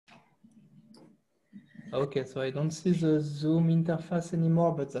Okay, so I don't see the Zoom interface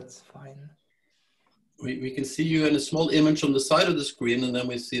anymore, but that's fine. We can see you in a small image on the side of the screen, and then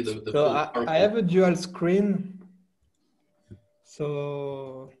we see the So full I have a dual screen.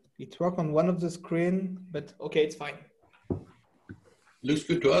 So it works on one of the screen, but okay, it's fine. Looks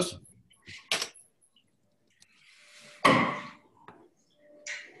good to us.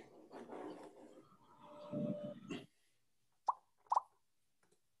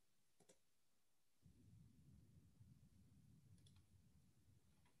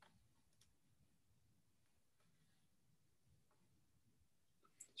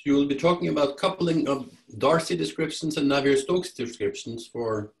 So you will be talking about coupling of Darcy descriptions and Navier-Stokes descriptions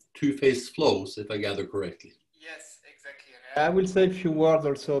for two-phase flows, if I gather correctly. Yes, exactly. I will say a few words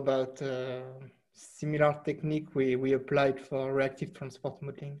also about similar technique we applied for reactive transport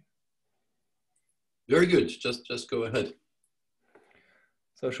modeling. Very good. Just go ahead.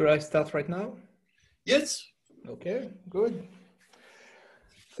 So should I start right now? Yes. Okay, good.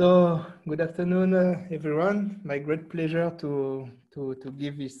 So good afternoon, everyone. My great pleasure to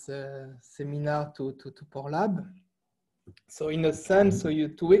give this seminar to Pore Lab. So in a sense, so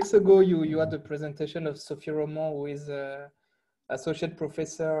 2 weeks ago, you had a presentation of Sophie Roman, who is associate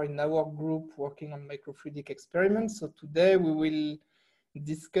professor in our group working on microfluidic experiments. So today we will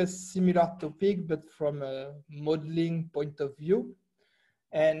discuss similar topic, but from a modeling point of view.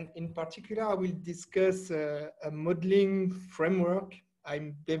 And in particular, I will discuss a modeling framework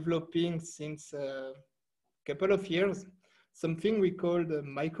I'm developing since a couple of years, something we call the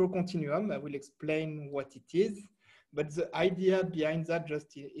micro-continuum. I will explain what it is. But the idea behind that,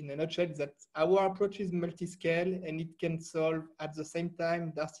 just in a nutshell, is that our approach is multi-scale and it can solve at the same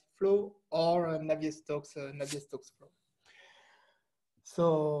time Darcy flow or Navier-Stokes flow.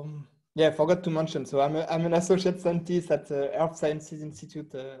 So yeah, I forgot to mention. So I'm an associate scientist at the Earth Sciences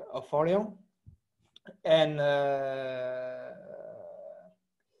Institute of Orléans,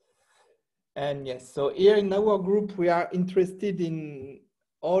 and yes. So here in our group, we are interested in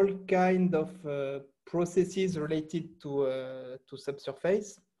all kind of processes related to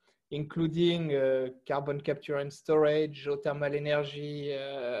subsurface, including carbon capture and storage, geothermal energy,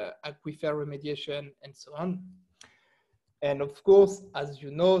 aquifer remediation, and so on. And of course, as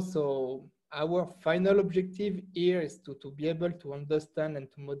you know, so our final objective here is to be able to understand and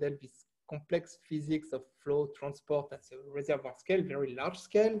to model this complex physics of flow transport at a reservoir scale, very large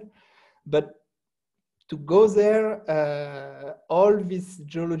scale. But to go there, all these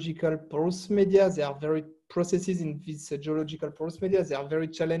geological porous media, they are very processes in these geological porous media, they are very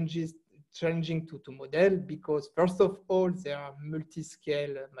challenging to model because first of all, they are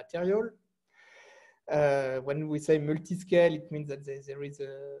multi-scale material. When we say multi-scale, it means that there is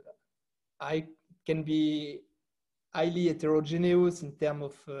can be highly heterogeneous in terms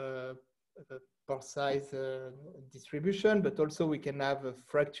of pore size distribution, but also we can have a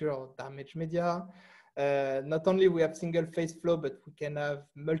fracture or damaged media. Not only we have single phase flow, but we can have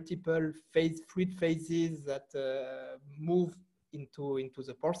multiple fluid phases that move into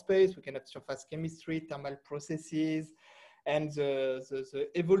the pore space. We can have surface chemistry, thermal processes, and the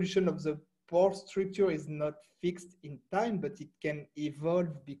evolution of the pore structure is not fixed in time, but it can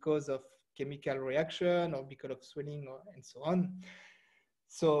evolve because of chemical reaction or because of swelling and so on.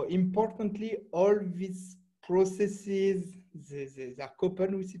 So importantly, all these processes, they are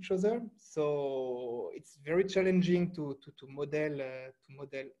coupled with each other. So it's very challenging to model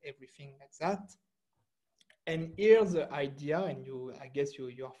everything like that. And here's the idea, and I guess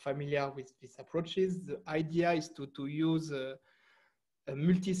you are familiar with these approaches. The idea is to use a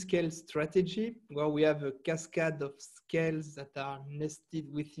multi-scale strategy where we have a cascade of scales that are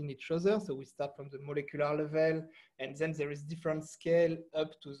nested within each other. So we start from the molecular level, and then there is different scale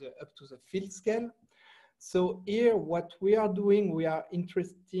up to the field scale. So here, what we are doing, we are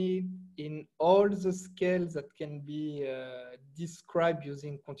interested in all the scales that can be described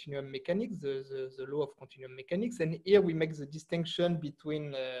using continuum mechanics, the law of continuum mechanics. And here we make the distinction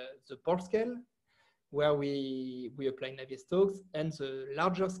between the pore-scale, where we apply Navier-Stokes, and the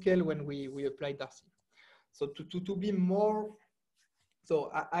larger scale when we apply Darcy. So to be more,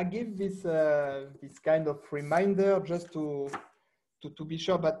 so I give this this kind of reminder just to be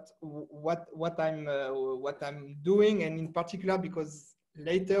sure about what I'm doing, and in particular because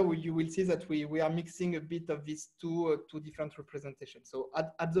later you will see that we are mixing a bit of these two different representations. So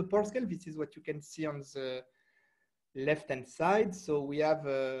at the pore scale, this is what you can see on the left-hand side. So we have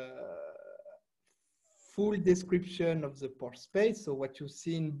full description of the pore space. So what you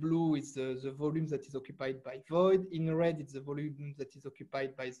see in blue is the volume that is occupied by void. In red, it's the volume that is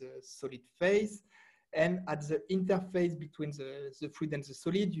occupied by the solid phase. And at the interface between the fluid and the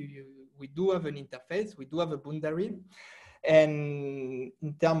solid, we do have an interface, we do have a boundary. And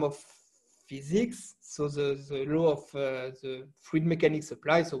in terms of physics, so the law of the fluid mechanics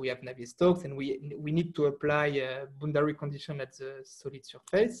applies. So we have Navier-Stokes, and we need to apply a boundary condition at the solid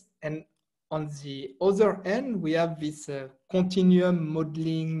surface. And on the other end, we have this continuum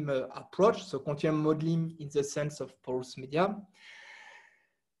modeling approach. So continuum modeling in the sense of porous media,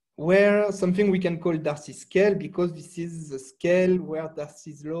 where something we can call Darcy-scale, because this is the scale where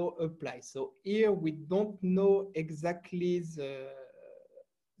Darcy's law applies. So here we don't know exactly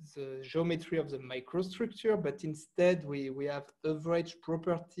the geometry of the microstructure, but instead we have average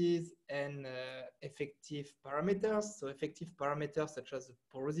properties and effective parameters. So effective parameters such as the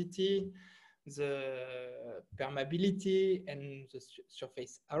porosity, the permeability, and the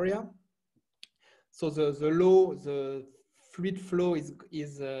surface area. So the law, the fluid flow is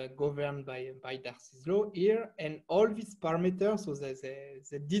governed by Darcy's law here, and all these parameters, so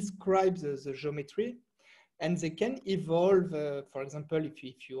they describe the geometry, and they can evolve. For example, if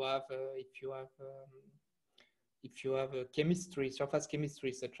you have a chemistry, surface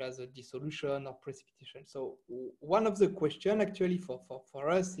chemistry, such as a dissolution or precipitation. So one of the questions actually for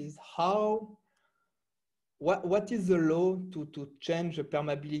us is what is the law to change the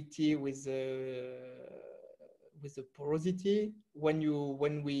permeability with the porosity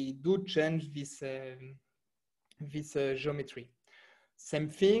when we do change this geometry? Same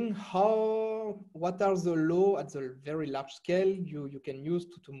thing, what are the laws at the very large scale you can use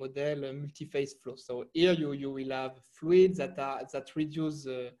to model a multi-phase flow? So here you will have fluids that reduce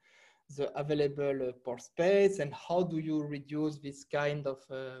the available pore space, and how do you reduce this kind of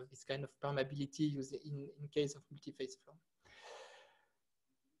permeability in case of multi-phase flow?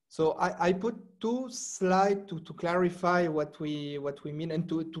 So I put two slides to clarify what we mean and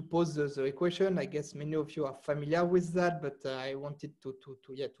to pose the equation. I guess many of you are familiar with that, but I wanted to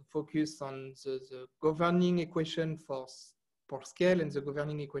focus on the governing equation for pore-scale and the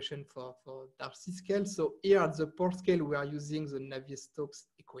governing equation for Darcy-scale. So here at the pore-scale, we are using the Navier-Stokes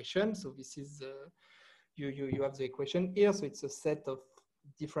equation. So this is you have the equation here. So it's a set of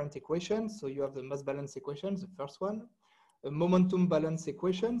different equations. So you have the mass balance equation, the first one. A momentum balance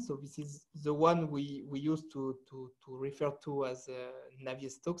equation. So this is the one we use to refer to as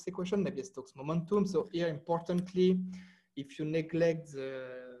Navier-Stokes equation, Navier-Stokes momentum. So here, importantly, if you neglect the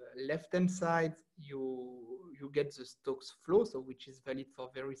left-hand side, you get the Stokes flow, so which is valid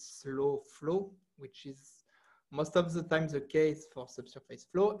for very slow flow, which is most of the time the case for subsurface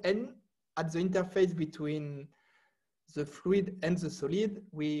flow. And at the interface between the fluid and the solid,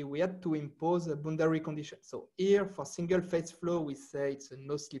 we had to impose a boundary condition. So here for single phase flow, we say it's a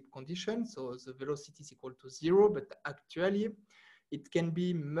no slip condition. So the velocity is equal to 0, but actually it can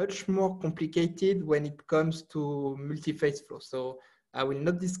be much more complicated when it comes to multi-phase flow. So I will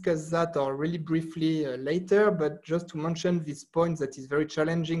not discuss that or really briefly later, but just to mention this point that is very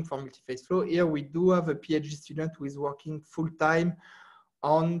challenging for multi-phase flow. Here we do have a PhD student who is working full-time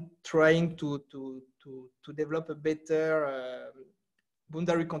on trying to develop a better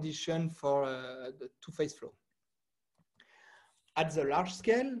boundary condition for the two-phase flow. At the large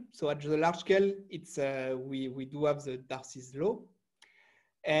scale, so at the large scale, it's we do have the Darcy's law,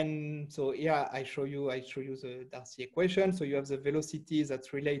 and so here I show you the Darcy equation. So you have the velocity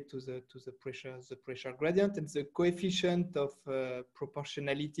that relate to the pressure gradient, and the coefficient of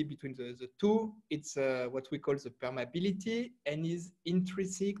proportionality between the two. It's what we call the permeability, and is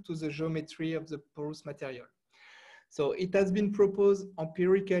intrinsic to the geometry of the porous material. So it has been proposed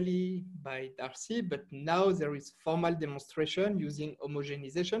empirically by Darcy, but now there is formal demonstration using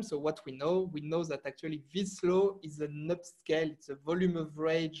homogenization. So what we know that actually this law is an upscale, it's a volume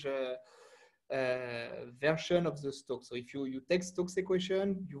average version of the Stokes. So if you take Stokes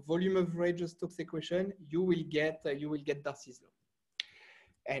equation, you volume average the Stokes equation, you will get Darcy's law.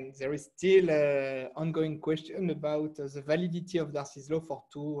 And there is still an ongoing question about the validity of Darcy's law for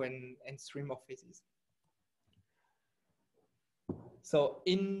 2 and 3 more phases. So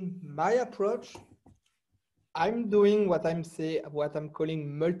in my approach, I'm doing what I'm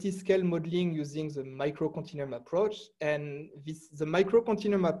calling multi-scale modeling using the micro-continuum approach. And the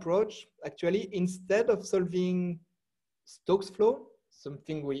micro-continuum approach, actually, instead of solving Stokes flow,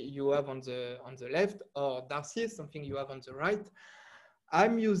 something you have on the left, or Darcy, something you have on the right,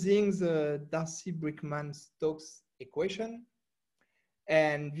 I'm using the Darcy-Brickman-Stokes equation.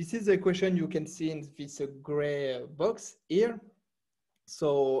 And this is the equation you can see in this gray box here.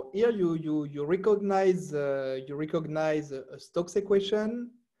 So here you recognize a Stokes equation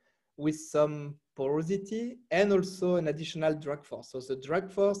with some porosity and also an additional drag force. So the drag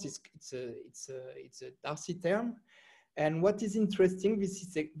force it's a Darcy term, And what is interesting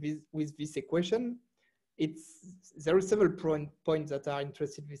with this equation, there are several points that are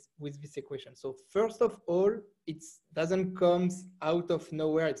interested with this equation. So first of all, it doesn't come out of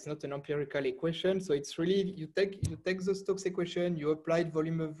nowhere. It's not an empirical equation. So it's really, you take the Stokes equation, you apply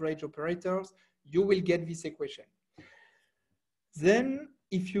volume average operators, you will get this equation. Then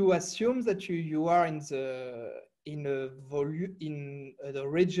if you assume that you are in a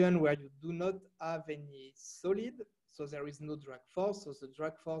region where you do not have any solid, so there is no drag force, so the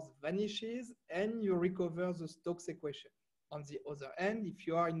drag force vanishes and you recover the Stokes equation. On the other hand, if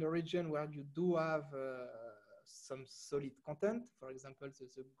you are in a region where you do have some solid content, for example,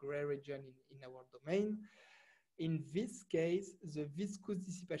 the gray region in our domain, in this case, the viscous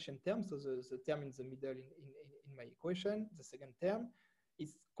dissipation term, so the term in the middle in my equation, the second term,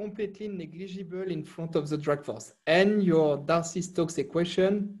 is completely negligible in front of the drag force. And your Darcy-Stokes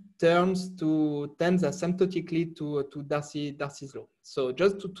equation tends asymptotically to Darcy's law. So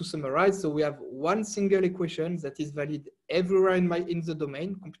just to summarize, so we have one single equation that is valid everywhere in the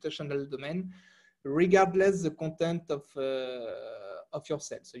domain, computational domain, regardless the content of your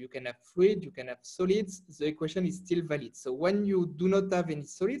cell. So you can have fluid, you can have solids, the equation is still valid. So when you do not have any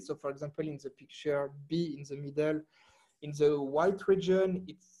solids, so for example, in the picture B in the middle, in the white region,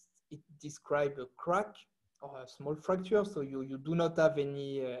 it describes a crack or a small fracture. So you do not have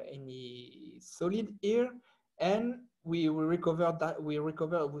any solid here. And we recover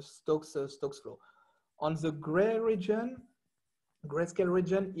with Stokes law. On the gray region, grayscale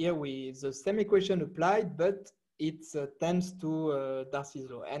region, here the same equation applied, but it tends to Darcy's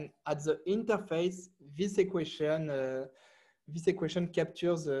law. And at the interface, this equation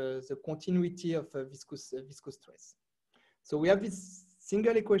captures the continuity of viscous stress. So we have this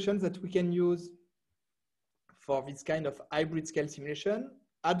single equation that we can use for this kind of hybrid scale simulation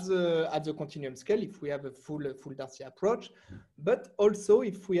at the continuum scale if we have a full Darcy approach, but also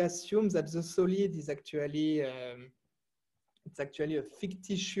if we assume that the solid is actually it's actually a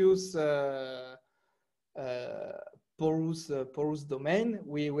fictitious porous domain.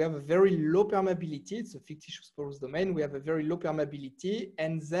 We have a very low permeability. It's a fictitious porous domain. We have a very low permeability,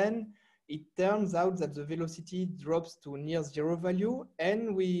 and then it turns out that the velocity drops to near zero value,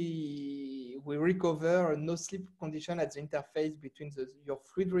 and we recover a no slip condition at the interface between your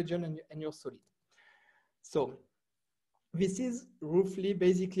fluid region and your solid. So this is roughly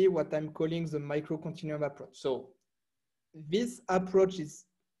basically what I'm calling the micro-continuum approach. So this approach is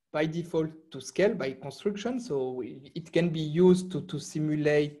by default to scale by construction. So it can be used to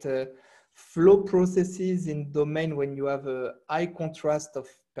simulate flow processes in domain when you have a high contrast of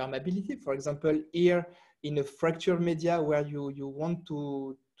permeability. For example, here in a fracture media where you want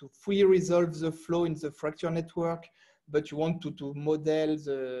to fully resolve the flow in the fracture network, but you want to model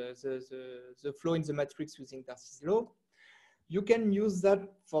the flow in the matrix using Darcy's law. You can use that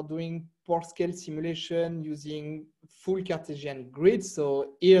for doing pore-scale simulation using full Cartesian grid.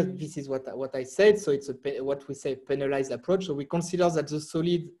 So here, this is what I said. So it's what we say penalized approach. So we consider that the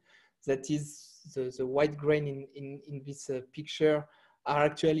solid that is the white grain in this picture are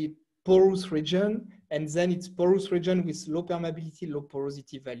actually porous region, and then it's porous region with low permeability, low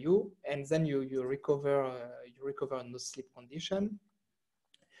porosity value, and then you recover a no slip condition.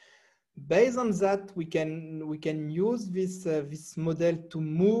 Based on that, we can use this model to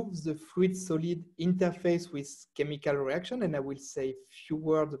move the fluid-solid interface with chemical reaction, and I will say a few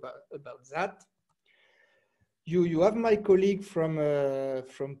words about that. You have my colleague from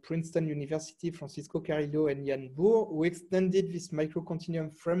Princeton University, Francisco Carrillo and Jan Boer, who extended this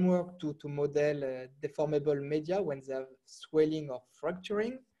micro-continuum framework to model deformable media when they have swelling or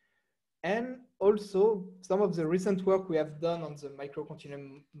fracturing. And also some of the recent work we have done on the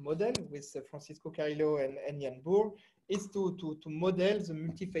micro-continuum model with Francisco Carrillo and Jan Boer is to model the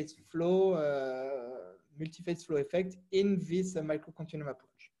multi-phase flow effect in this micro-continuum approach.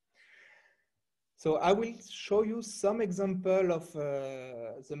 So I will show you some example of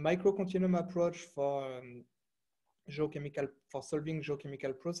the micro-continuum approach for solving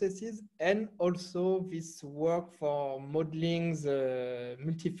geochemical processes, and also this work for modeling the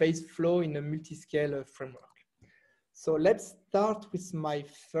multi-phase flow in a multi-scale framework. So let's start with my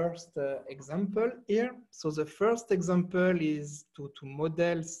first example here. So the first example is to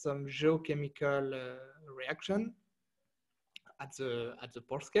model some geochemical reaction at the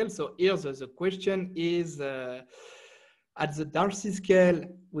pore-scale. So here the question is, at the Darcy-scale,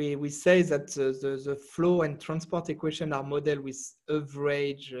 we say that the flow and transport equation are modeled with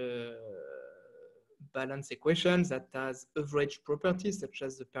average balance equations that has average properties such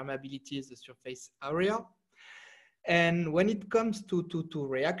as the permeability, the surface area. And when it comes to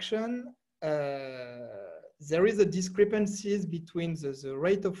reaction, there is a discrepancies between the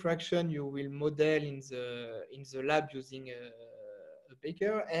rate of reaction you will model in the lab using a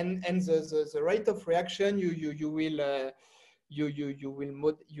beaker and the rate of reaction you will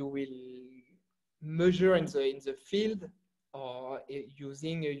measure in the field or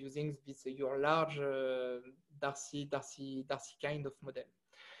using this your large Darcy kind of model.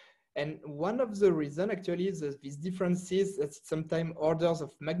 And one of the reasons actually is these differences that sometimes orders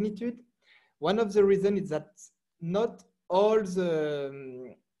of magnitude. One of the reasons is that not all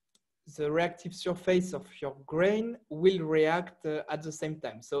the reactive surface of your grain will react at the same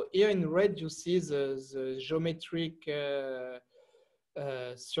time. So here in red, you see the geometric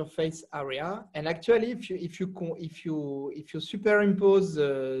surface area. And actually, if you superimpose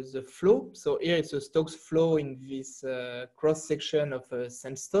the flow, so here it's a Stokes flow in this cross section of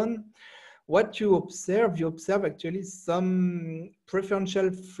sandstone. What you observe actually some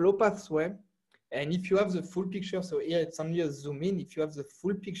preferential flow pathway. And if you have the full picture, so here it's only a zoom in, if you have the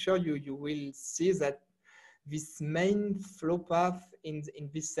full picture, you will see that this main flow path in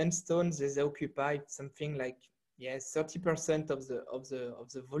this sandstone, they occupy something like 30% of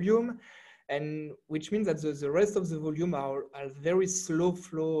the volume, and which means that the rest of the volume are very slow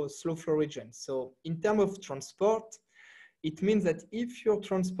flow regions. So in terms of transport, it means that if your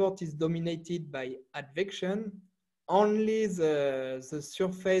transport is dominated by advection, only the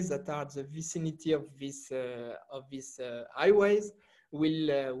surface that are at the vicinity of this highways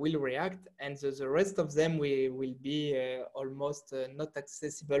will react, and the rest of them will be almost not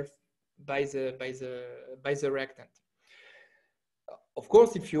accessible by the reactant. Of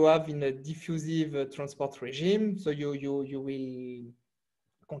course, if you have in a diffusive transport regime, so you will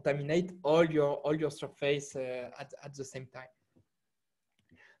contaminate all your surface at the same time.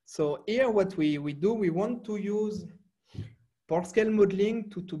 So here, what we do, we want to use pore-scale modeling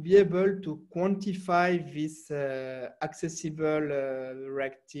to be able to quantify this accessible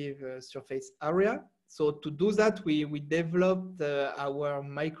reactive surface area. So to do that, we developed our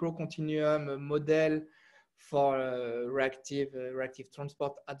micro-continuum model for reactive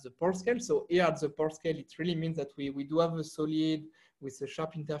transport at the pore-scale. So here at the pore-scale, it really means that we do have a solid with a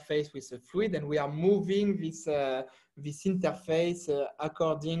sharp interface with a fluid, and we are moving this interface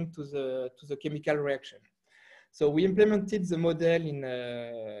according to the chemical reaction. So we implemented the model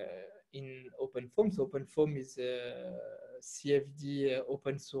in OpenFOAM. So OpenFOAM is a CFD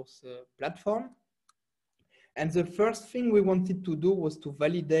open source platform. And the first thing we wanted to do was to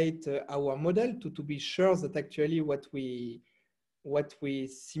validate our model to be sure that actually what we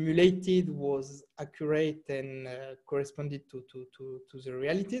simulated was accurate and corresponded to the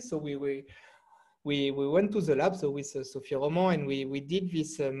reality. So we went to the lab, so with Sophie Roman, and we did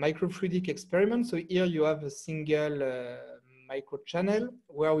this microfluidic experiment. So here you have a single micro channel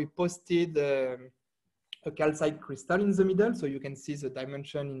where we posted a calcite crystal in the middle, so you can see the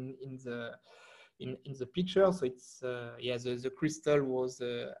dimension in the picture. So it's the crystal was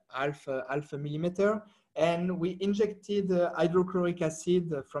half a millimeter, and we injected hydrochloric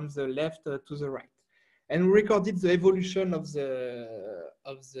acid from the left to the right, and we recorded the evolution of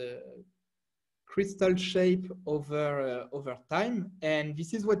the crystal shape over time. And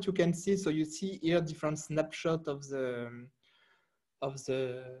this is what you can see. So you see here different snapshot of the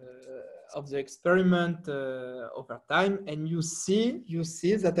experiment over time, and you see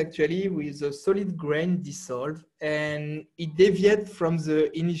that actually with the solid grain dissolved and it deviates from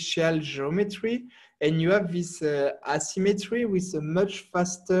the initial geometry, and you have this asymmetry with a much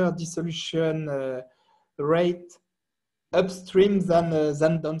faster dissolution rate upstream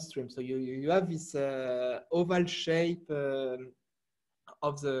than downstream. So you have this oval shape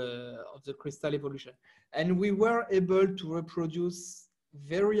of the crystal evolution, and we were able to reproduce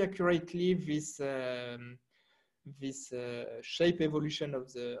very accurately this shape evolution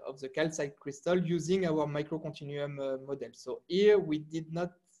of the calcite crystal using our micro-continuum model. So here we did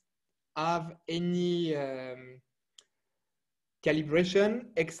not have any calibration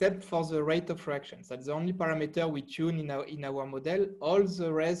except for the rate of reaction. That's the only parameter we tune in our model. All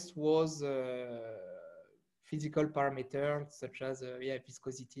the rest was physical parameters such as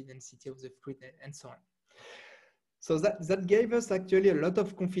viscosity, density of the fluid, and so on. So that gave us actually a lot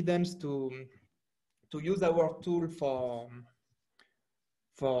of confidence to use our tool for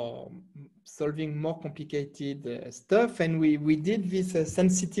solving more complicated stuff. And we did this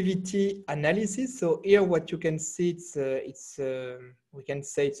sensitivity analysis. So here what you can see, we can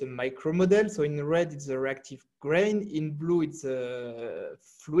say it's a micro model. So in red, it's a reactive grain. In blue, it's a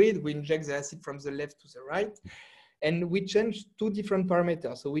fluid. We inject the acid from the left to the right. And we change two different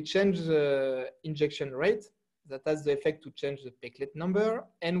parameters. So we change the injection rate. That has the effect to change the Peclet number.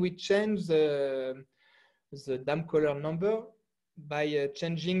 And we change the the dam color number by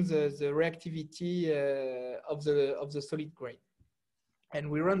changing the reactivity of the solid grain. And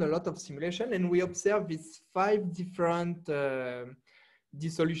we run a lot of simulation, and we observe these 5 different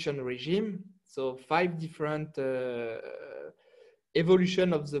dissolution regime. So 5 different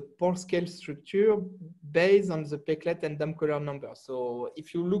evolution of the pore-scale structure based on the Peclet and dam color number. So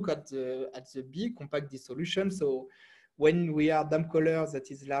if you look at the B, compact dissolution, so when we are dam color that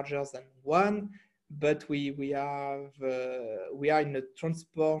is larger than 1, but we are in a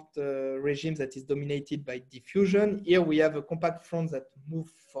transport regime that is dominated by diffusion. Here we have a compact front that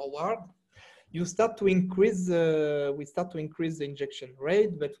moves forward. We start to increase the injection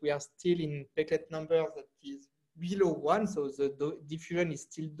rate, but we are still in Peclet number that is below 1, so the diffusion is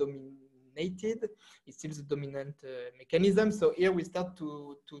still dominated. It's still the dominant mechanism. So here we start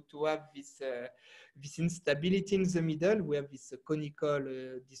to have this instability in the middle. We have this conical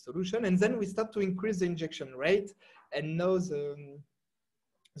dissolution, and then we start to increase the injection rate. And now the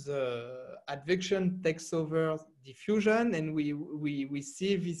advection takes over diffusion, and we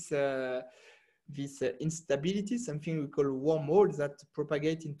see this instability, something we call wormhole, that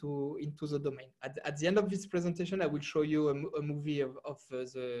propagate into the domain. At the end of this presentation, I will show you a movie of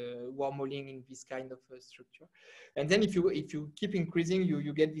the wormholing in this kind of structure. And then if you keep increasing,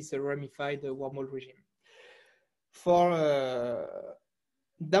 you get this ramified wormhole regime. For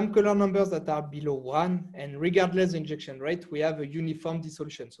dam color numbers that are below 1, and regardless the injection rate, we have a uniform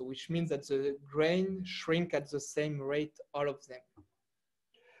dissolution. So which means that the grain shrink at the same rate, all of them.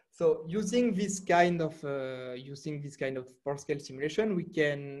 So using this kind of pore-scale simulation, we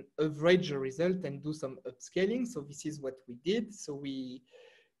can average the result and do some upscaling. So this is what we did. So we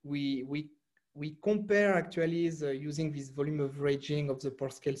compare actually using this volume averaging of the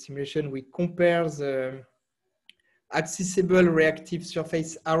pore-scale simulation. We compare the accessible reactive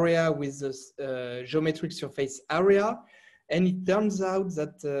surface area with the geometric surface area, and it turns out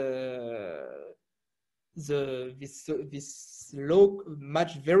that this law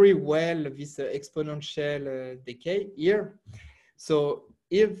match very well this exponential decay here. So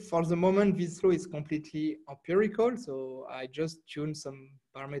if for the moment this law is completely empirical, so I just tuned some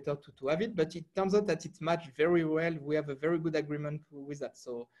parameter to have it, but it turns out that it matched very well. We have a very good agreement with that.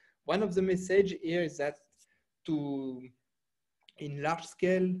 So one of the message here is that in large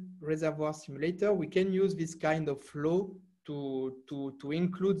scale reservoir simulator, we can use this kind of law to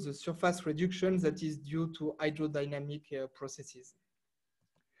include the surface reduction that is due to hydrodynamic processes.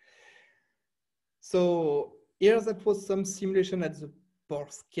 So here that was some simulation at the pore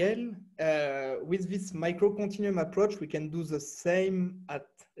scale. With this micro-continuum approach, we can do the same at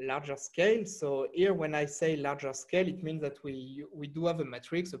larger scale. So here, when I say larger scale, it means that we do have a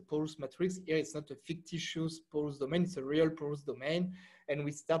matrix, a porous matrix. Here, it's not a fictitious porous domain, it's a real porous domain. And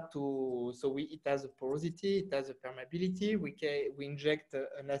we start to, it has a porosity, it has a permeability. We inject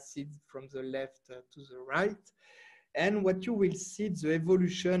an acid from the left to the right. And what you will see, the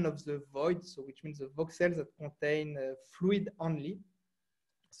evolution of the void, so which means the voxels that contain fluid only.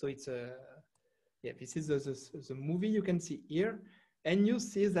 So it's this is the movie you can see here. And you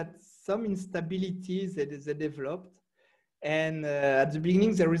see that some instabilities that they developed. And at the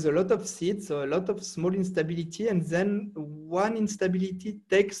beginning, there is a lot of seeds, so a lot of small instability. And then one instability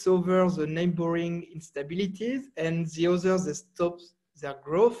takes over the neighboring instabilities, and the others, they stop their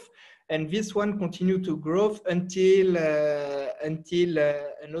growth. And this one continue to grow until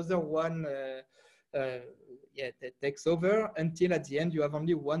another one that takes over, until at the end you have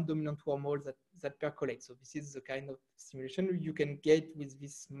only one dominant wormhole that percolates. So this is the kind of simulation you can get with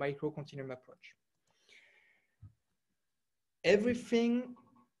this micro-continuum approach. Everything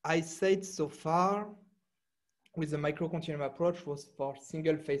I said so far with the micro-continuum approach was for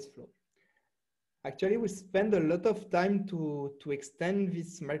single phase flow. Actually, we spend a lot of time to extend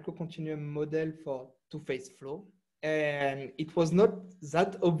this micro-continuum model for two-phase flow. And it was not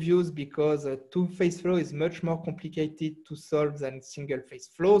that obvious because two-phase flow is much more complicated to solve than single-phase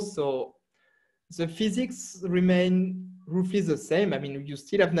flow. So the physics remain roughly the same. I mean, you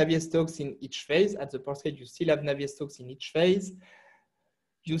still have Navier-Stokes in each phase. At the pore-scale, you still have Navier-Stokes in each phase.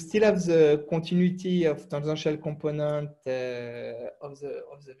 You still have the continuity of tangential component of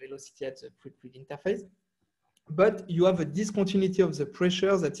the velocity at the fluid interface. But you have a discontinuity of the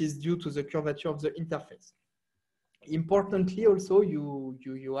pressure that is due to the curvature of the interface. Importantly, also, you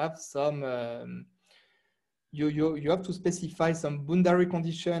have some you have to specify some boundary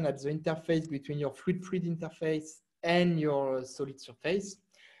condition at the interface between your fluid interface and your solid surface.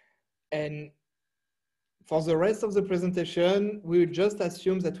 And for the rest of the presentation, we will just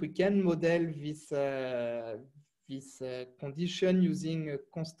assume that we can model this condition using a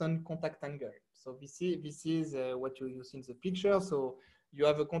constant contact angle. So this is what you see in the picture. So you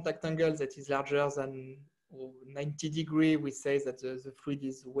have a contact angle that is larger than 90 degrees. We say that the fluid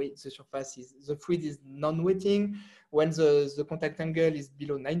is the fluid is non-wetting. When the contact angle is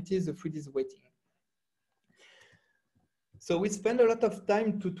below 90, the fluid is wetting. So we spend a lot of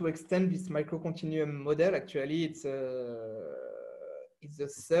time to extend this micro-continuum model. Actually, it's the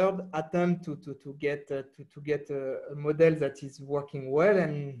third attempt to get a model that is working well.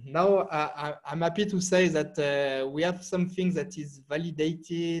 And now I'm happy to say that we have something that is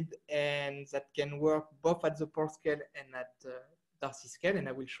validated and that can work both at the pore-scale and at Darcy-scale. And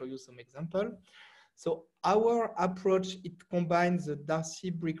I will show you some example. So our approach, it combines the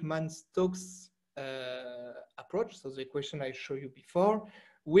Darcy-Brickman-Stokes approach, so the equation I showed you before,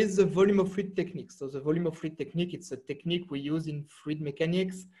 with the volume of fluid technique. So the volume of fluid technique, it's a technique we use in fluid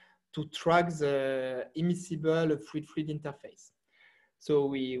mechanics to track the immiscible fluid-fluid interface. So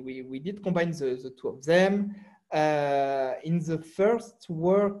we did combine the two of them. In the first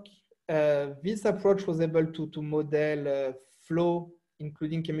work, this approach was able to model flow,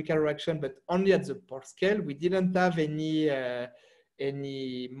 including chemical reaction, but only at the pore-scale. We didn't have any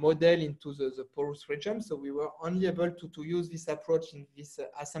model into the porous region. So we were only able to use this approach in this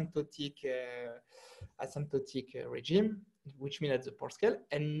asymptotic regime, which means at the pore-scale.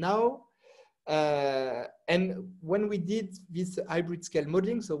 And now, and when we did this hybrid scale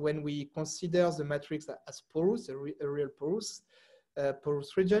modeling, so when we consider the matrix as porous, a real porous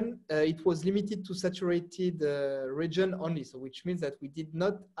region, it was limited to saturated region only. So which means that we did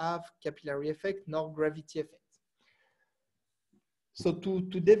not have capillary effect nor gravity effect. So to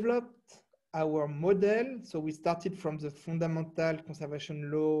develop our model, so we started from the fundamental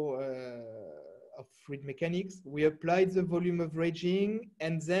conservation law of fluid mechanics. We applied the volume of raging,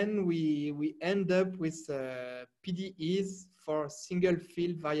 and then we end up with PDEs for single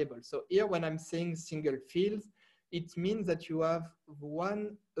field variables. So here, when I'm saying single fields, it means that you have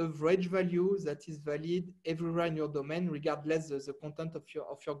one average value that is valid everywhere in your domain, regardless of the content of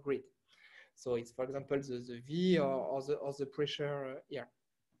your grid. So it's, for example, the V or the pressure here.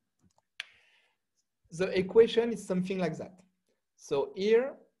 The equation is something like that. So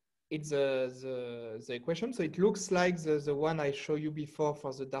here, it's the equation. So it looks like the one I showed you before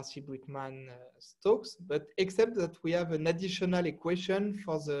for the Darcy-Brickman-Stokes, but except that we have an additional equation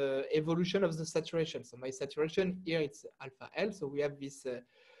for the evolution of the saturation. So my saturation here, it's alpha L. So we have this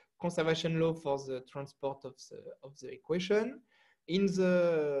conservation law for the transport of the equation. In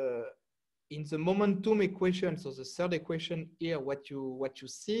the momentum equation, so the third equation here, what you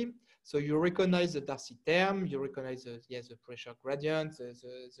see, so you recognize the Darcy term, you recognize the pressure gradient,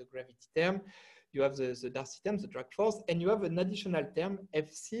 the gravity term, you have the Darcy term, the drag force, and you have an additional term,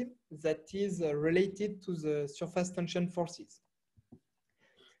 Fc, that is related to the surface tension forces.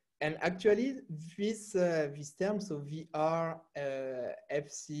 And actually, this term, so VR,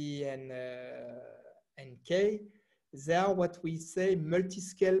 Fc, and K, they are what we say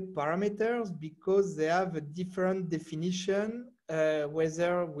multi-scale parameters because they have a different definition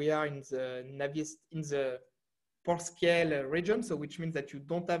whether we are in the pore-scale region, so which means that you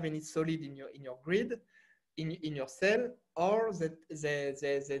don't have any solid in your grid, in your cell, or that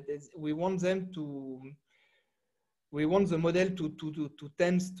we want the model to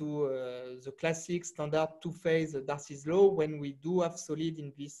tend to the classic standard two-phase Darcy's law when we do have solid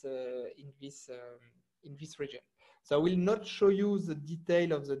in this region. So I will not show you the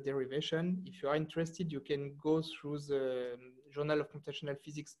detail of the derivation. If you are interested, you can go through the Journal of Computational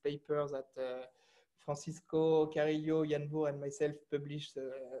Physics papers that Francisco Carrillo, Janvo, and myself published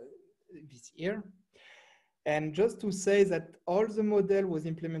this year. And just to say that all the model was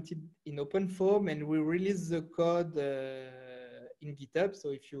implemented in open form, and we released the code in GitHub.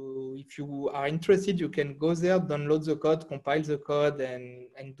 So if you are interested, you can go there, download the code, compile the code,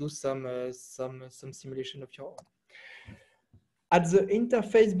 and do some simulation of your own. At the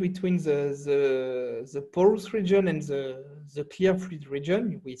interface between the porous region and the clear fluid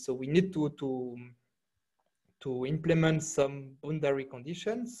region, we need to implement some boundary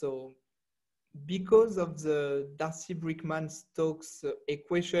conditions. So because of the Darcy-Brickman-Stokes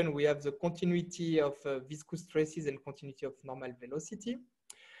equation, we have the continuity of viscous stresses and continuity of normal velocity.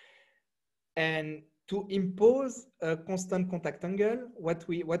 And to impose a constant contact angle, what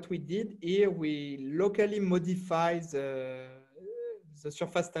we did here, we locally modify the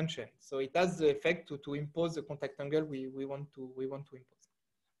surface tension. So it has the effect to impose the contact angle we want to impose.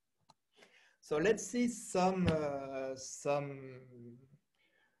 So let's see some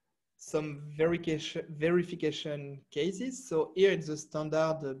verification cases. So here it's the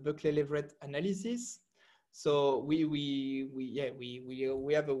standard Buckley-Leverett analysis. So we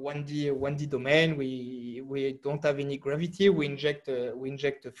have a 1D domain. We don't have any gravity. We inject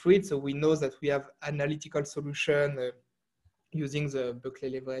a fluid, so we know that we have analytical solution using the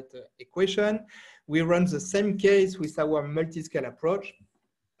Berkeley-Leverett equation. We run the same case with our multi-scale approach,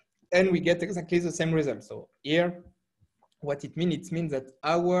 and we get exactly the same result. So here, what it means? It means that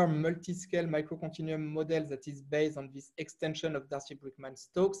our multi-scale microcontinuum model that is based on this extension of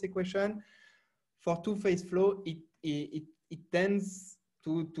Darcy-Brickman-Stokes equation, for two-phase flow, it tends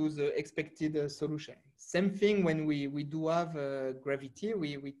to the expected solution. Same thing when we do have gravity,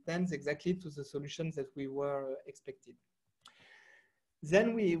 we tend exactly to the solutions that we were expected.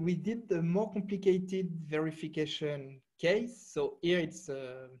 Then we did the more complicated verification case. So here it's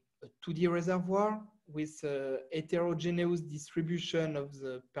a 2D reservoir with a heterogeneous distribution of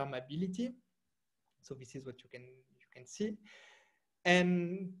the permeability. So this is what you can see.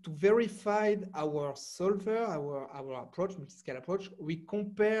 And to verify our solver, our approach, multi-scale approach, we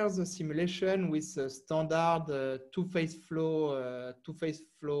compare the simulation with a standard two-phase flow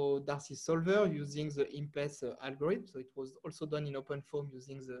Darcy solver using the IMPES algorithm. So it was also done in OpenFOAM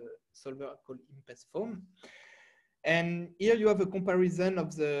using the solver called IMPES Foam. And here you have a comparison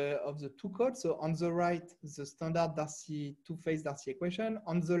of the two codes. So on the right, the standard two-phase Darcy equation.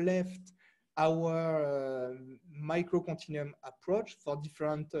 On the left, our micro-continuum approach for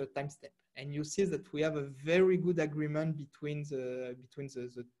different time steps. And you see that we have a very good agreement between the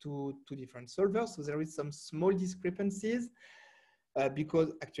two different solvers. So there is some small discrepancies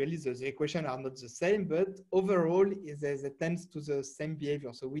because actually the equations are not the same, but overall they tend to the same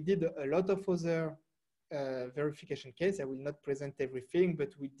behavior. So we did a lot of other verification case. I will not present everything,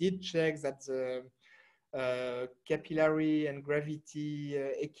 but we did check that the capillary and gravity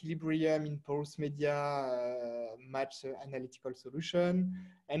equilibrium in porous media match analytical solution,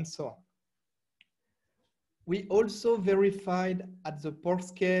 and so on. We also verified at the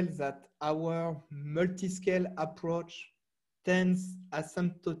pore-scale that our multi-scale approach tends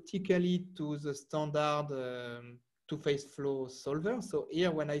asymptotically to the standard two-phase flow solver. So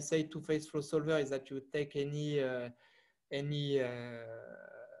here, when I say two-phase flow solver, is that you take any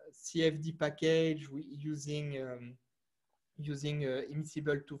CFD package using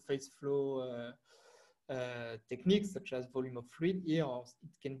immiscible two-phase flow techniques such as volume of fluid here, or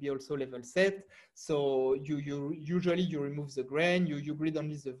it can be also level set. So usually you remove the grain, you grid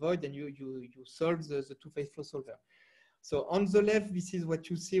only the void, and you solve the two-phase flow solver. So on the left, this is what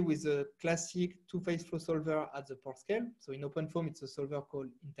you see with a classic two-phase flow solver at the pore-scale. So in OpenFOAM, it's a solver called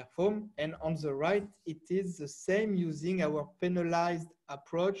Interfoam. And on the right, it is the same using our penalized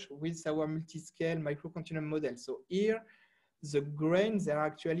approach with our multi-scale microcontinuum model. So here, the grains are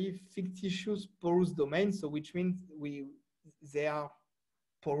actually fictitious porous domains, so which means they are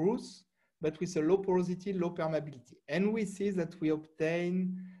porous, but with a low porosity, low permeability. And we see that we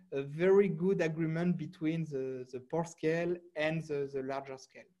obtain a very good agreement between the pore-scale and the larger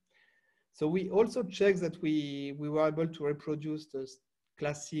scale. So we also checked that we were able to reproduce the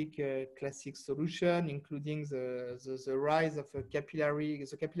classic solution, including the rise of a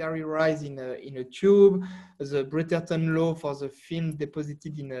capillary rise in a tube, the Bretterton law for the film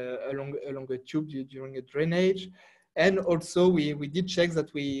deposited along a tube during a drainage. And also we did check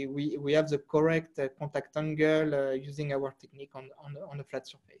that we have the correct contact angle using our technique on a flat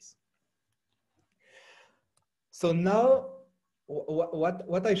surface. So now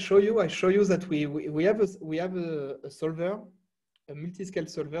what I show you that we have a solver, a multi-scale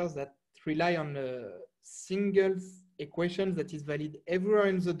solver that rely on a single equation that is valid everywhere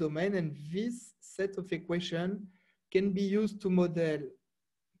in the domain, and this set of equations can be used to model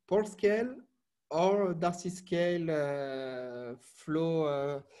pore-scale or Darcy-scale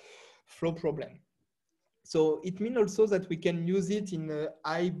flow problem. So it means also that we can use it in a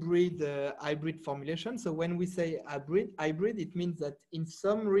hybrid formulation. So when we say hybrid, it means that in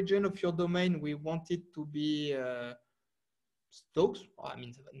some region of your domain, we want it to be Stokes, I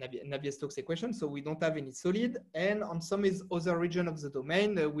mean Navier-Stokes equation, so we don't have any solid. And on some other region of the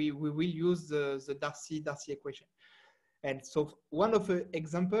domain, we will use the Darcy equation. And so one of the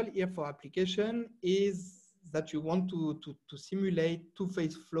example here for application is that you want to simulate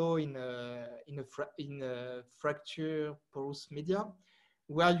two-phase flow in a fracture porous media,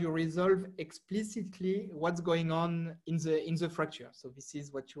 where you resolve explicitly what's going on in the fracture. So this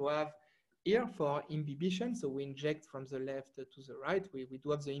is what you have here for imbibition. So we inject from the left to the right. We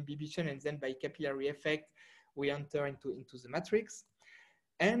do have the imbibition, and then by capillary effect, we enter into the matrix.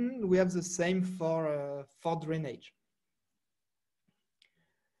 And we have the same for drainage.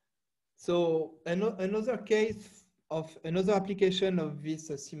 So another case of another application of this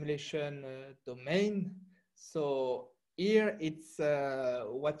simulation domain So here it's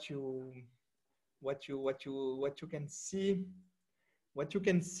what you can see. What you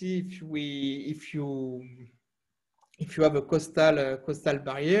can see if you have a coastal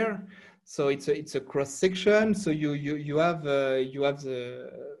barrier, so it's a cross section. So you have the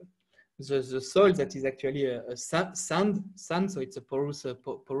soil that is actually a sand. So it's a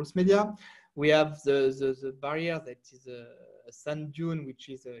porous media. We have the barrier that is a sand dune, which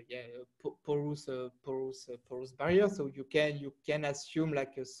is a porous barrier. So you can assume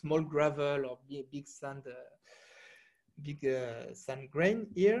like a small gravel or big sand grain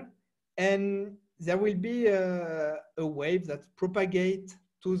here, and there will be a wave that propagate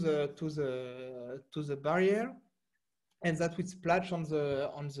to the barrier, and that will splash on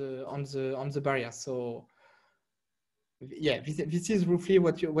the barrier. So yeah, this is roughly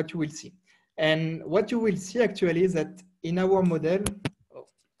what you will see. And what you will see actually is that in our model,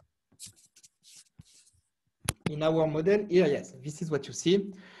 here, yes, this is what you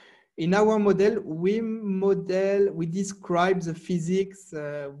see. In our model, we describe the physics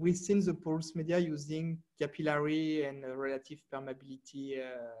within the porous media using capillary and relative permeability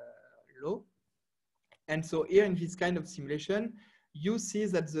law. And so here in this kind of simulation, you see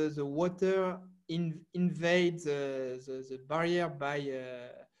that the water invades the barrier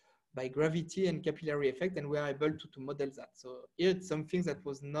by gravity and capillary effect, and we are able to model that. So here it's something that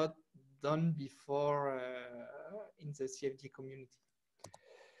was not done before in the CFD community.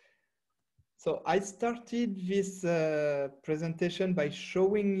 So I started this presentation by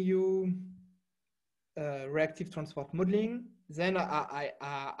showing you reactive transport modeling. Then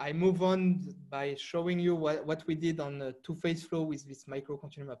I move on by showing you what we did on a two-phase flow with this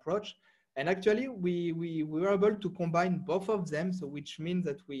micro-continuum approach. And actually, we were able to combine both of them, so which means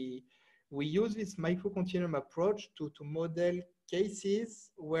that we use this micro-continuum approach to model cases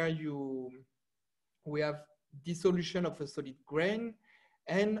where we have dissolution of a solid grain,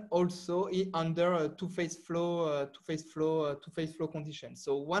 and also under a two-phase flow condition.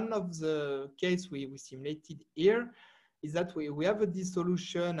 So one of the case we simulated here is that we have a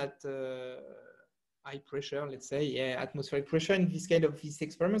dissolution at high pressure, let's say, atmospheric pressure in this kind of this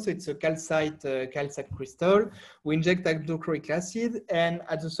experiment. So it's a calcite crystal. We inject hydrochloric acid, and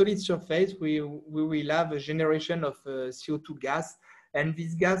at the solid surface, we will have a generation of CO2 gas. And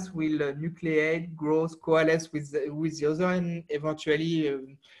this gas will nucleate, grow, coalesce with the other, and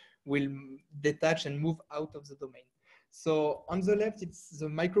eventually will detach and move out of the domain. So on the left, it's the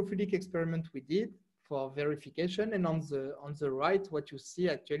microfluidic experiment we did for verification, and on the right, what you see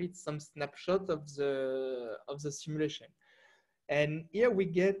actually it's some snapshot of the simulation. And here we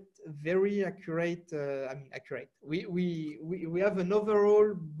get very accurate. Accurate. We have an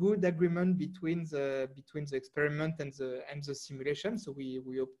overall good agreement between the experiment and the simulation. So we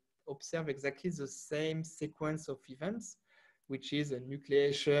observe exactly the same sequence of events, which is a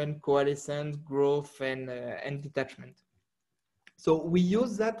nucleation, coalescence, growth, and detachment. So we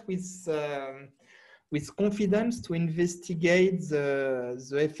use that with confidence to investigate the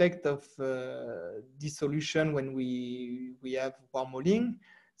effect of dissolution when we have wormholing.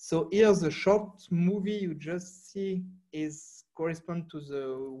 So here the short movie you just see is correspond to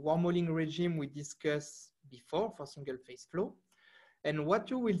the wormholing regime we discussed before for single phase flow. And what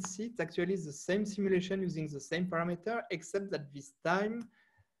you will see, it's actually the same simulation using the same parameter, except that this time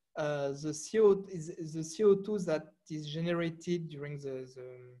the CO2 that is generated during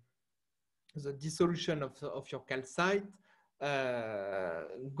the dissolution of your calcite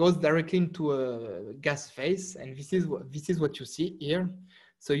goes directly into a gas phase, and this is what you see here.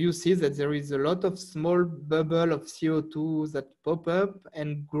 So you see that there is a lot of small bubble of CO2 that pop up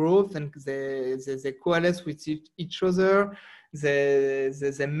and growth, and they coalesce with each other. They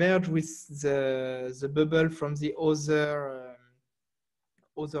merge with the bubble from the other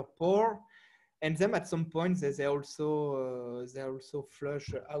pore. And then at some point, they also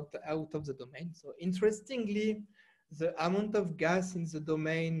flush out of the domain. So interestingly, the amount of gas in the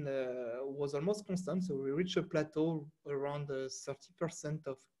domain was almost constant. So we reached a plateau around 30%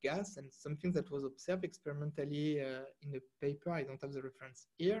 of gas, and something that was observed experimentally in a paper. I don't have the reference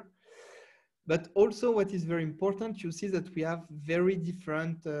here. But also what is very important, you see that we have very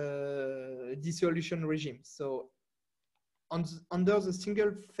different dissolution regimes. So under the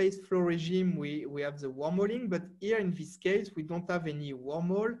single phase flow regime, we have the wormholing, but here in this case, we don't have any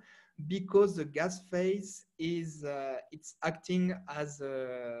wormhole because the gas phase is it's acting as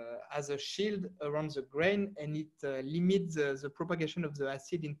a shield around the grain, and it limits the propagation of the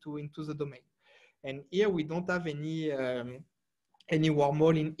acid into the domain. And here we don't have any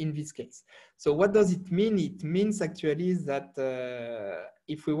wormhole in this case. So what does it mean? It means actually that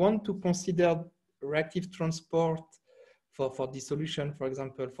if we want to consider reactive transport for dissolution, for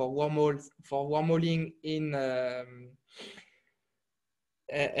example, for wormholing in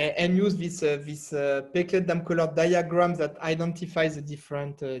and use this Peclet dam color diagram that identifies the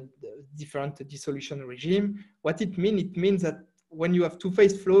different dissolution regime. What it means that when you have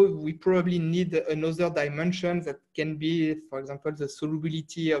two-phase flow, we probably need another dimension that can be, for example, the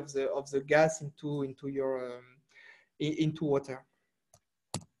solubility of the gas into water.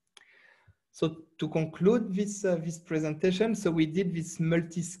 So to conclude this presentation, so we did this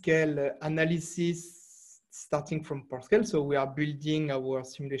multi-scale analysis starting from pore-scale. So we are building our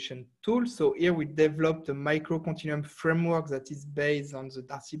simulation tool. So here we developed a micro-continuum framework that is based on the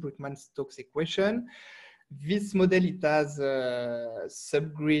Darcy-Stokes equation. This model, it has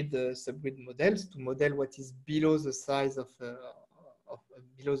subgrid models to model what is below the size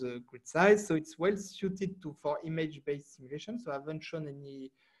below the grid size. So it's well suited for image-based simulation. So I haven't shown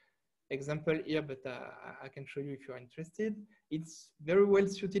any example here, but I can show you if you're interested. It's very well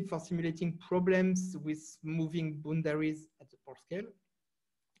suited for simulating problems with moving boundaries at the pore scale.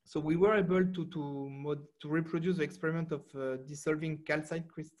 So we were able to reproduce the experiment of dissolving calcite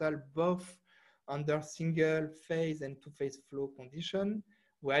crystal both under single phase and two-phase flow condition.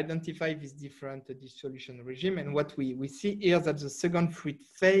 We identify this different dissolution regime, and what we see here is that the second fluid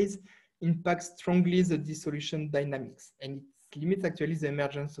phase impacts strongly the dissolution dynamics, and it limits actually the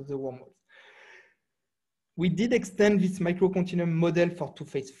emergence of the wormholes. We did extend this micro-continuum model for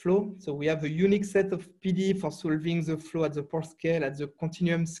two-phase flow. So we have a unique set of PD for solving the flow at the pore scale, at the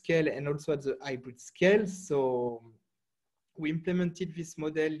continuum scale, and also at the hybrid scale. So we implemented this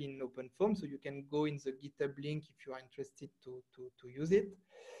model in open form, so you can go in the GitHub link if you are interested to use it.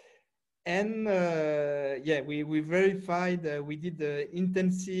 And yeah, we verified, we did the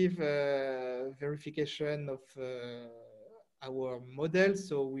intensive verification of our model.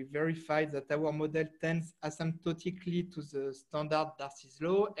 So we verified that our model tends asymptotically to the standard Darcy's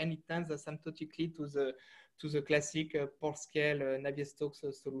law, and it tends asymptotically to the classic pore-scale Navier-Stokes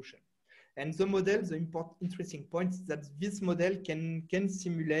solution. And the model, the interesting point is that this model can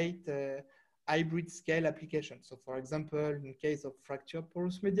simulate hybrid scale applications. So for example, in case of fracture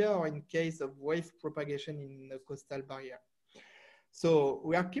porous media or in case of wave propagation in a coastal barrier. So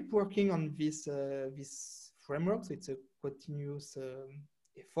we are keep working on this framework. So it's a continuous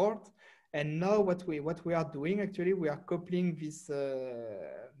effort. And now what we are doing, actually, we are coupling this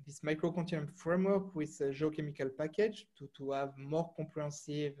micro-continuum framework with a geochemical package to have more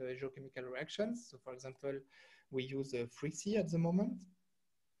comprehensive geochemical reactions. So for example, we use Frixie at the moment.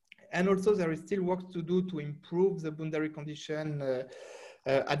 And also there is still work to do to improve the boundary condition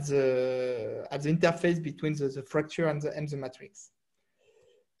at the interface between the fracture and the matrix.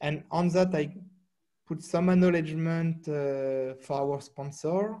 And on that, I put some acknowledgement for our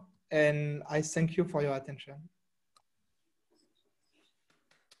sponsor, and I thank you for your attention.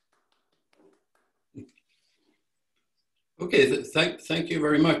 Okay, thank you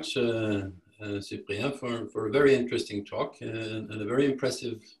very much, Cyprien, for a very interesting talk and a very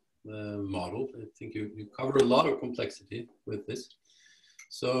impressive model. I think you cover a lot of complexity with this.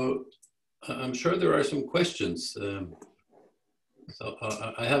 So I'm sure there are some questions. So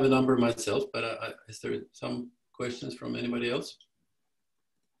I have a number myself, but is there some questions from anybody else?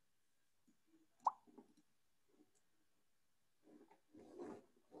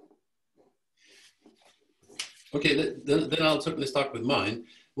 Okay, then I'll certainly start with mine.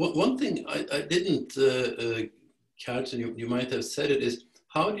 One thing I didn't catch, and you might have said it, is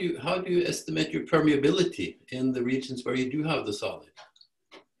how do you estimate your permeability in the regions where you do have the solid?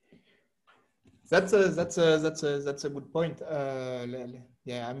 That's a good point.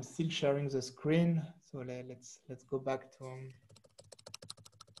 Yeah, I'm still sharing the screen, so let's go back to.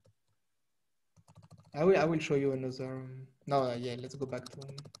 I will show you another. No, yeah, let's go back to.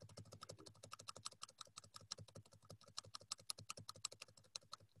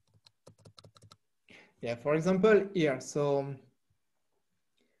 Yeah, for example, here, so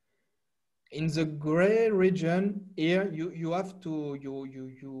in the gray region here, you have to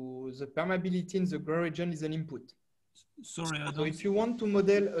the permeability in the gray region is an input. Sorry, I don't. So if you want to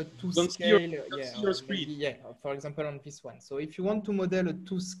model a two-scale, yeah, for example on this one. So if you want to model a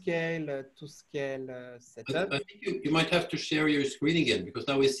two-scale setup, I think you might have to share your screen again, because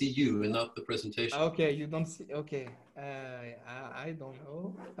now we see you and not the presentation. Okay, you don't see. Okay, I don't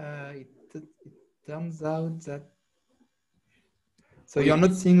know. It turns out that. So you're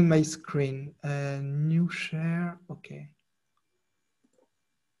not seeing my screen. New share. Okay.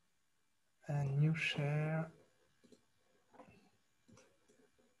 New share.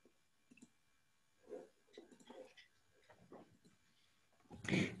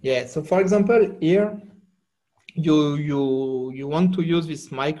 Yeah, so for example, here, you want to use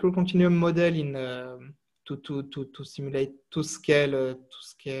this micro-continuum model in to simulate to scale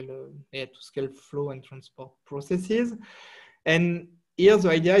flow and transport processes. And here the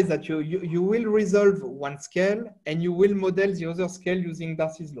idea is that you will resolve one scale and you will model the other scale using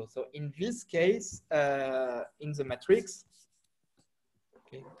Darcy's law. So in this case, in the matrix,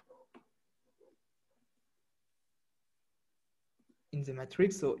 okay. In the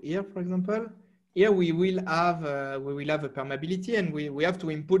matrix, so here, for example, here we will have a permeability, and we have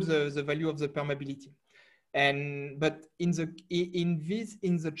to input the value of the permeability. And but in the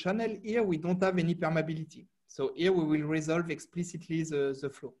channel here, we don't have any permeability. So here we will resolve explicitly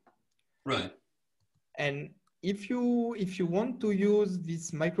the flow. Right. And if you want to use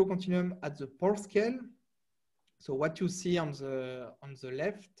this micro-continuum at the pore scale, so what you see on the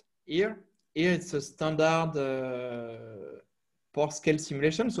left here it's a standard pore-scale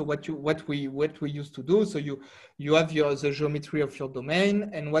simulation. So what we used to do, so you have the geometry of your domain,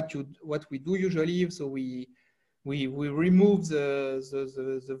 and what we do usually, so we remove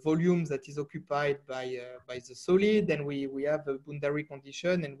the volume that is occupied by the solid, and we have a boundary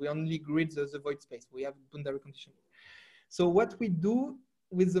condition, and we only grid the void space. We have boundary condition. So what we do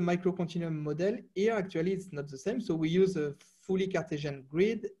with the micro-continuum model here, actually, it's not the same. So we use a fully Cartesian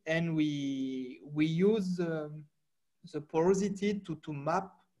grid, and we use the porosity to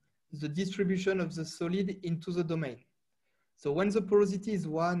map the distribution of the solid into the domain. So when the porosity is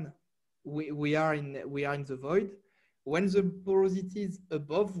 1, we are in the void. When the porosity is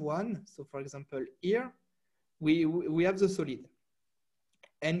above 1, so for example here, we have the solid.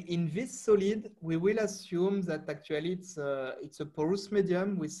 And in this solid, we will assume that actually it's a porous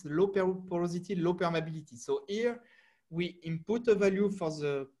medium with low porosity, low permeability. So here we input a value for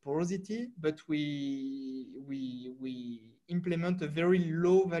the porosity, but we implement a very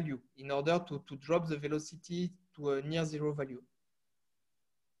low value in order to drop the velocity to a near 0 value.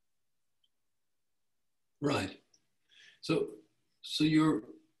 Right. So you're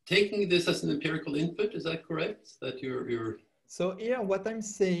taking this as an empirical input, is that correct? That you're So here, what I'm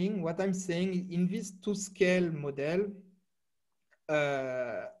saying in this 2-scale model,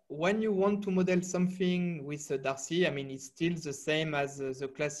 when you want to model something with Darcy, I mean, it's still the same as the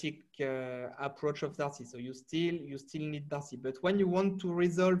classic approach of Darcy. So you still need Darcy. But when you want to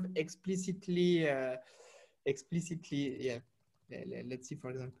resolve explicitly, yeah. Let's see, for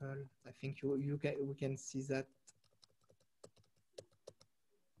example, I think we can see that.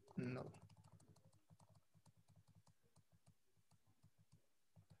 No.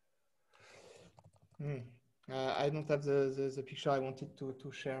 I don't have the picture I wanted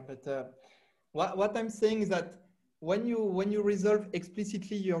to share, but what I'm saying is that when you resolve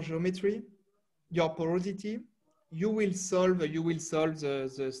explicitly your geometry, your porosity, you will solve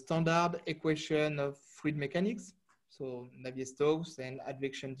the standard equation of fluid mechanics. So Navier-Stokes and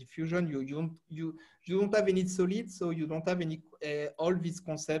advection diffusion. You don't have any solid, so you don't have any all this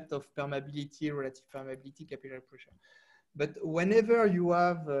concept of permeability, relative permeability, capillary pressure. But whenever you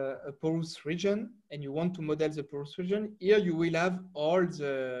have a porous region and you want to model the porous region, here you will have all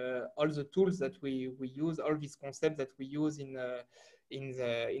the tools that we use, all these concepts that we use in the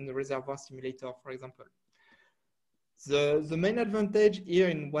reservoir simulator, for example. The main advantage here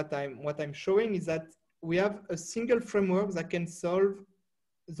in what I'm showing is that we have a single framework that can solve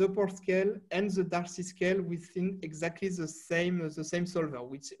the pore-scale and the Darcy-scale within exactly the same solver,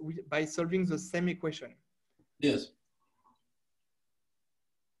 by solving the same equation. Yes.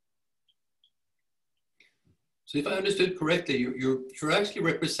 So if I understood correctly, you're actually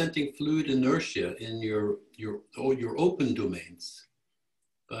representing fluid inertia in your open domains,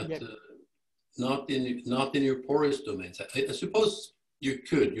 but yep. Not in your porous domains. I suppose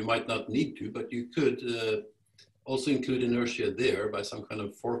you might not need to, but you could also include inertia there by some kind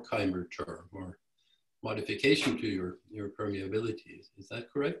of Forkheimer term or modification to your permeability. Is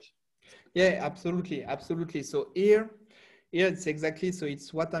that correct? Yeah, absolutely. So here it's exactly, so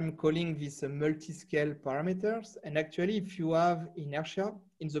it's what I'm calling this multi-scale parameters. And actually, if you have inertia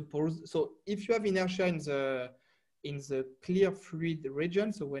in the porous, so if you have inertia in the clear fluid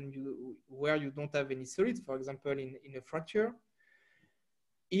region, so where you don't have any solids, for example, in a fracture,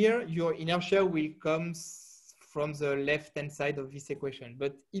 here your inertia will come from the left-hand side of this equation.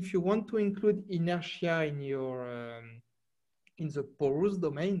 But if you want to include inertia in your in the porous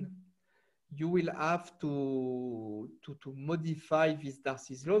domain, you will have to modify this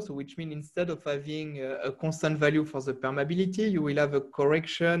Darcy's law. So which means instead of having a constant value for the permeability, you will have a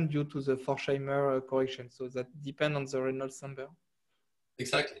correction due to the Forkheimer correction. So that depends on the Reynolds number.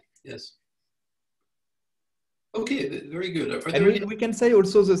 Exactly, yes. Okay, very good. Are And there we can say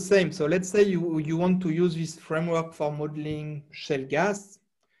also the same. So let's say you want to use this framework for modeling shale gas.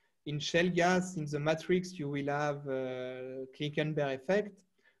 In shale gas, in the matrix, you will have Klinkenberg effect.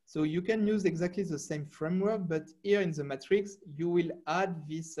 So you can use exactly the same framework, but here in the matrix, you will add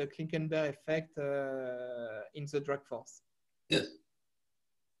this Klinkenberg effect in the drag force. Yes,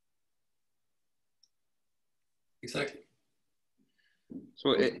 exactly.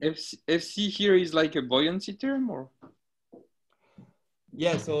 So FC here is like a buoyancy term, or?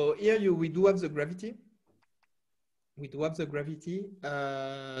 Yeah, so here we do have the gravity. We do have the gravity.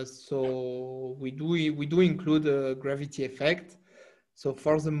 So we do include a gravity effect. So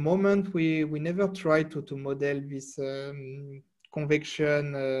for the moment, we never try to model this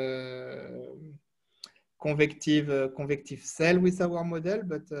convection convective cell with our model,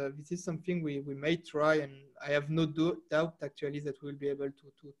 but this is something we may try, and I have no doubt actually that we'll be able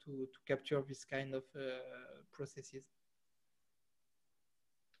to capture this kind of processes.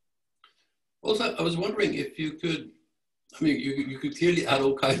 Also, I was wondering if you could, I mean, you could clearly add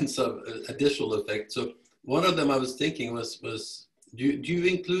all kinds of additional effects. So one of them I was thinking was do you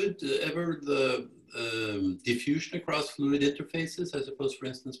include ever the diffusion across fluid interfaces? I suppose, for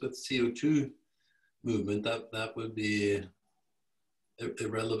instance, with CO2 movement, that would be a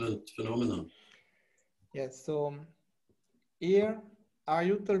relevant phenomenon. Yes, so here, are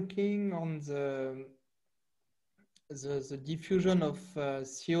you talking on the diffusion of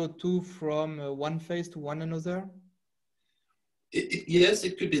CO2 from one phase to one another? Yes,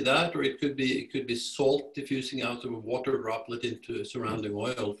 it could be that, or it could be salt diffusing out of a water droplet into surrounding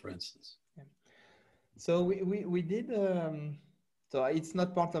oil, for instance. Yeah. So we did. So it's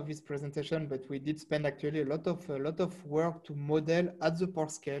not part of this presentation, but we did spend actually a lot of work to model at the pore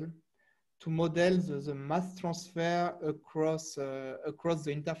scale, to model the mass transfer across the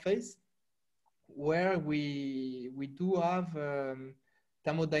interface, where we do have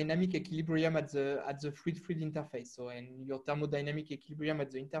thermodynamic equilibrium at the fluid interface. So, and your thermodynamic equilibrium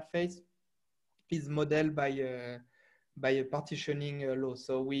at the interface is modeled by a partitioning law.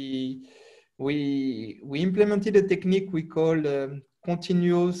 So we implemented a technique we call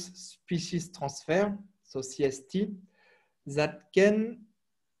continuous species transfer, so CST, that can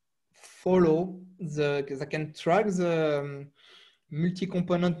that can track the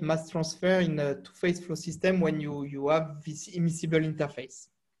multi-component mass transfer in a two-phase flow system when you have this immiscible interface.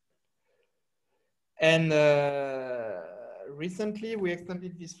 And recently we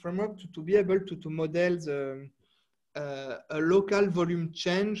extended this framework to be able to model a local volume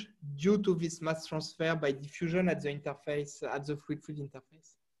change due to this mass transfer by diffusion at the interface, at the fluid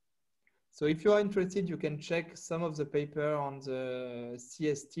interface. So if you are interested, you can check some of the paper on the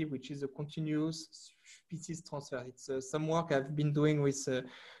CST, which is a continuous species transfer. It's some work I've been doing with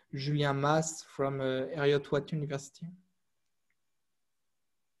Julien Mas from Heriot-Watt University.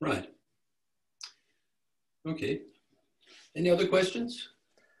 Right. Okay. Any other questions?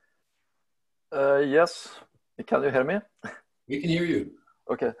 Yes. Can you hear me? We can hear you.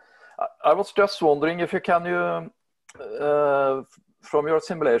 Okay. I was just wondering if you from your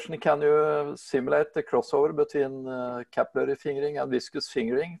simulation, can you simulate the crossover between capillary fingering and viscous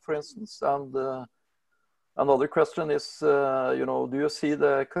fingering, for instance? And another question is, do you see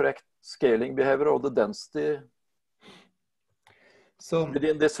the correct scaling behavior of the density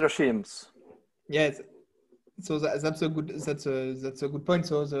within these regimes? Yes. So that's a good point.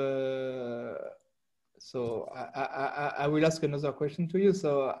 So I will ask another question to you.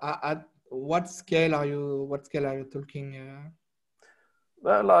 So at what scale are you talking?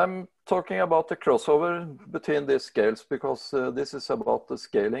 Well, I'm talking about the crossover between these scales, because this is about the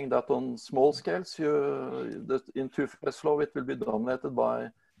scaling that on small scales, in two-phase flow, it will be dominated by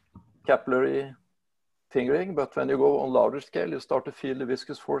capillary fingering. But when you go on larger scale, you start to feel the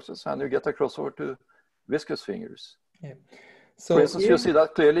viscous forces and you get a crossover to viscous fingers. Yeah. So for instance, you see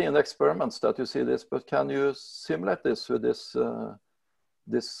that clearly in experiments that you see this, but can you simulate this with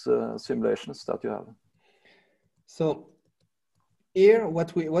this simulations that you have? So here,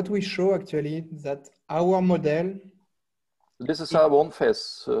 what we show actually that our model. This is a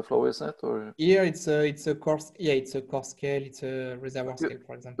one-phase flow, isn't it? Or here it's a coarse, it's a coarse scale, it's a reservoir scale,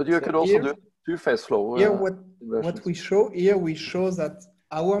 for example. But you could also do two-phase flow. Here, what we show here, we show that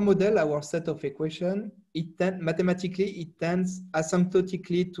our model, our set of equation, mathematically it tends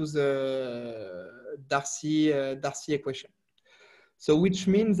asymptotically to the Darcy equation. So which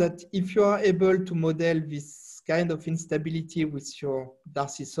means that if you are able to model this kind of instability with your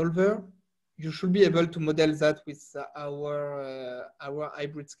Darcy solver, you should be able to model that with our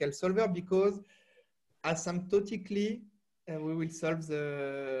hybrid scale solver, because asymptotically we will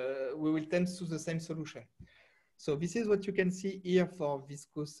tend to the same solution. So this is what you can see here for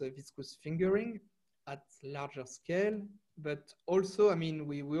viscous fingering at larger scale. But also, I mean,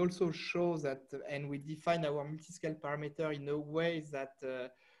 we also show that, and we define our multi-scale parameter in a way that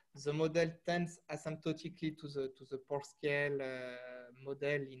the model tends asymptotically to the pore-scale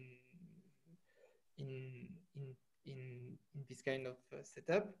model in this kind of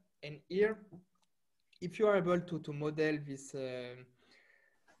setup. And here, if you are able to model this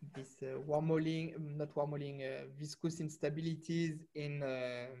wormholing, not wormholing, viscous instabilities in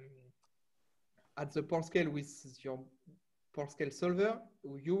at the pore-scale with your pore-scale solver,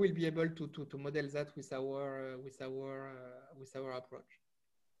 you will be able to model that with our approach.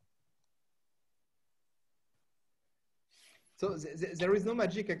 So there is no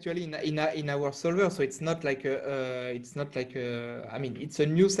magic actually in our solver. So it's not like I mean, it's a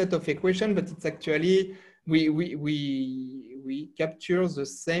new set of equations, but it's actually we capture the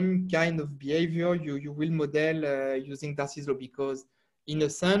same kind of behavior you will model using Darcy's law, because in a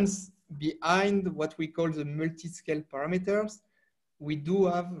sense, behind what we call the multi-scale parameters, we do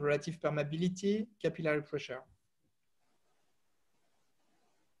have relative permeability, capillary pressure.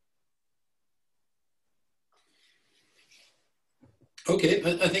 Okay,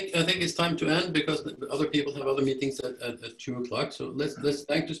 I think it's time to end because other people have other meetings at 2 o'clock. So let's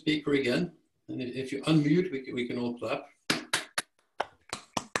thank the speaker again. And if you unmute, we can all clap.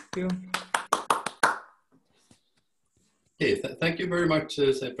 Thank you. Okay, thank you very much,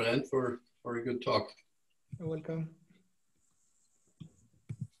 Cyprien, for a good talk. You're welcome.